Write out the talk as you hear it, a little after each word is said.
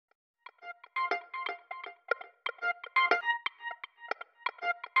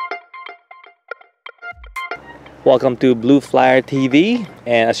Welcome to Blue Flyer TV,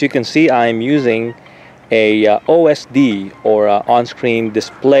 and as you can see, I'm using a OSD or on-screen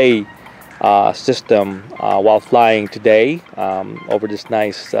display system while flying today over this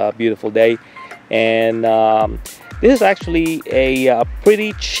nice beautiful day. And this is actually a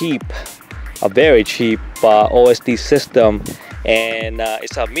pretty cheap, a very cheap OSD system, and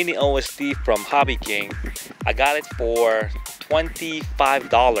it's a Mini OSD from Hobby King. I got it for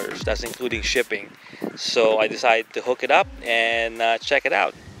 $25, that's including shipping. So I decided to hook it up and check it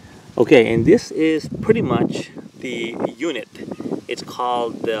out. Okay, and this is pretty much the unit. It's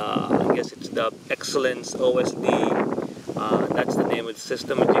called, I guess it's the Excellence OSD. That's the name of the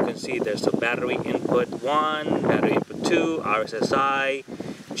system. As you can see, there's a battery input 1, battery input 2, RSSI,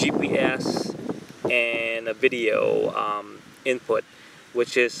 GPS, and a video input,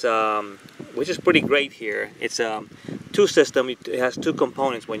 which is pretty great here. It's a two system. It has two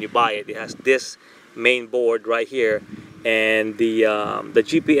components when you buy it. It has this main board right here, and the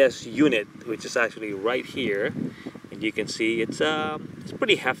GPS unit, which is actually right here. And you can see it's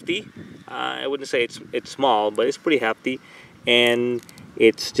pretty hefty. I wouldn't say it's small, but it's pretty hefty. And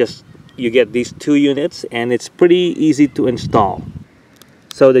it's just, you get these two units, and it's pretty easy to install.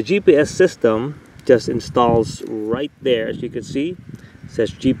 So the GPS system just installs right there. As you can see, it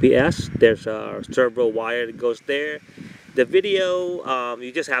says GPS. There's a servo wire that goes there. The video,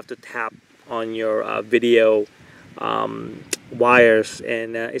 you just have to tap on your video wires,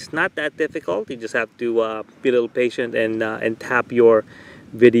 and it's not that difficult. You just have to be a little patient and tap your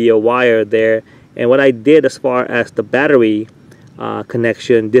video wire there. And what I did as far as the battery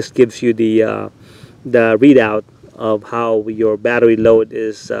connection, this gives you the readout of how your battery load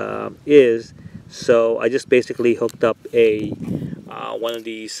is. So I just basically hooked up a one of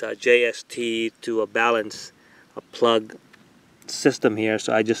these JST to a balance, a plug system here.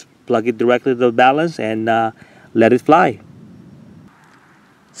 So I just plug it directly to the balance and let it fly.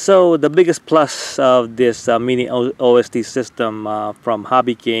 So the biggest plus of this Mini OSD system from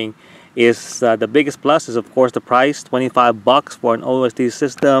Hobby King is the biggest plus is of course the price, $25 for an OSD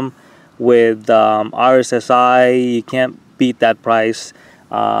system with RSSI. You can't beat that price.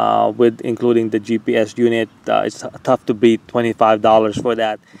 With including the GPS unit, it's tough to beat $25 for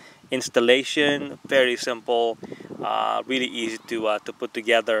that. Installation, very simple, really easy to put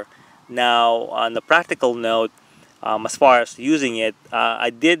together. Now on the practical note, as far as using it,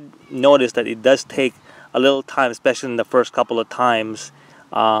 I did notice that it does take a little time, especially in the first couple of times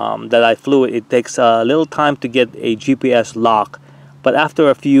that I flew it. It takes a little time to get a GPS lock, but after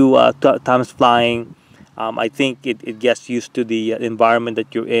a few times flying, I think it gets used to the environment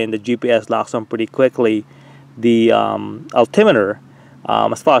that you're in. The GPS locks on pretty quickly. The altimeter,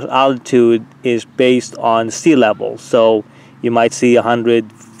 as far as altitude, is based on sea level. So you might see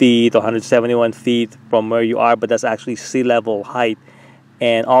 100 feet or 171 feet from where you are, but that's actually sea level height.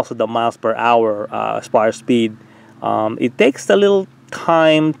 And also the miles per hour as far as speed. It takes a little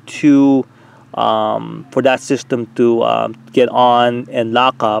time to for that system to get on and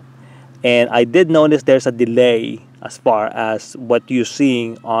lock up. And I did notice there's a delay as far as what you're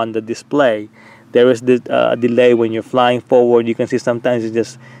seeing on the display. There is this delay when you're flying forward. You can see sometimes it's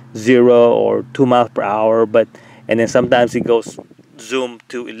just 0 or 2 miles per hour, and then sometimes it goes zoom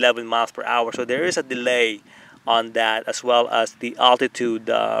to 11 miles per hour. So there is a delay on that, as well as the altitude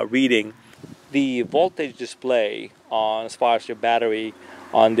reading. The voltage display on as far as your battery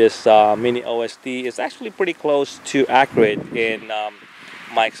on this Mini OSD is actually pretty close to accurate in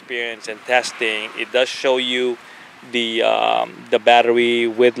my experience and testing. It does show you the battery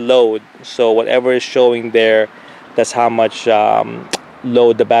with load, so whatever is showing there, that's how much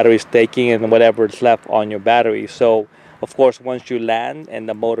load the battery is taking and whatever is left on your battery. So of course once you land and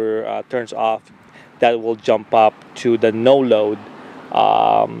the motor turns off, that will jump up to the no load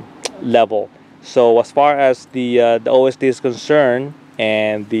level. So as far as the OSD is concerned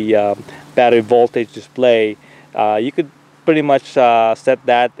and the battery voltage display, you could pretty much set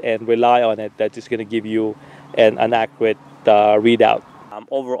that and rely on it. That is going to give you an accurate readout.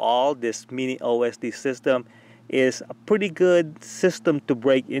 Overall, this Mini OSD system is a pretty good system to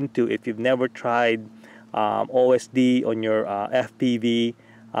break into if you've never tried OSD on your FPV.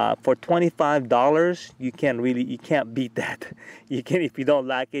 For $25, you can't beat that. You can, if you don't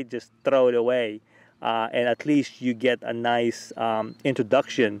like it, just throw it away, and at least you get a nice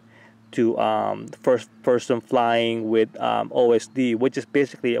introduction to first person flying with OSD, which is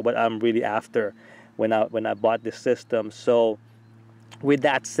basically what I'm really after when I bought this system. So with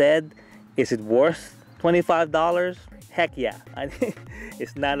that said, is it worth $25? Heck yeah.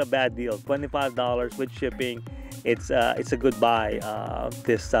 It's not a bad deal. $25 with shipping. It's a good buy,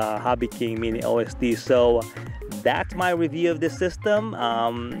 this Hobby King Mini OSD. So that's my review of this system.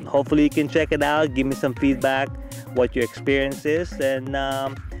 Hopefully you can check it out, give me some feedback what your experience is, and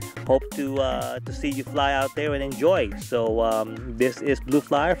hope to see you fly out there and enjoy. So this is Blue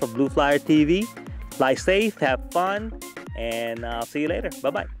Flyer for Blue Flyer TV. Fly safe, have fun, and I'll see you later.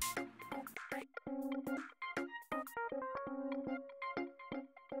 Bye bye.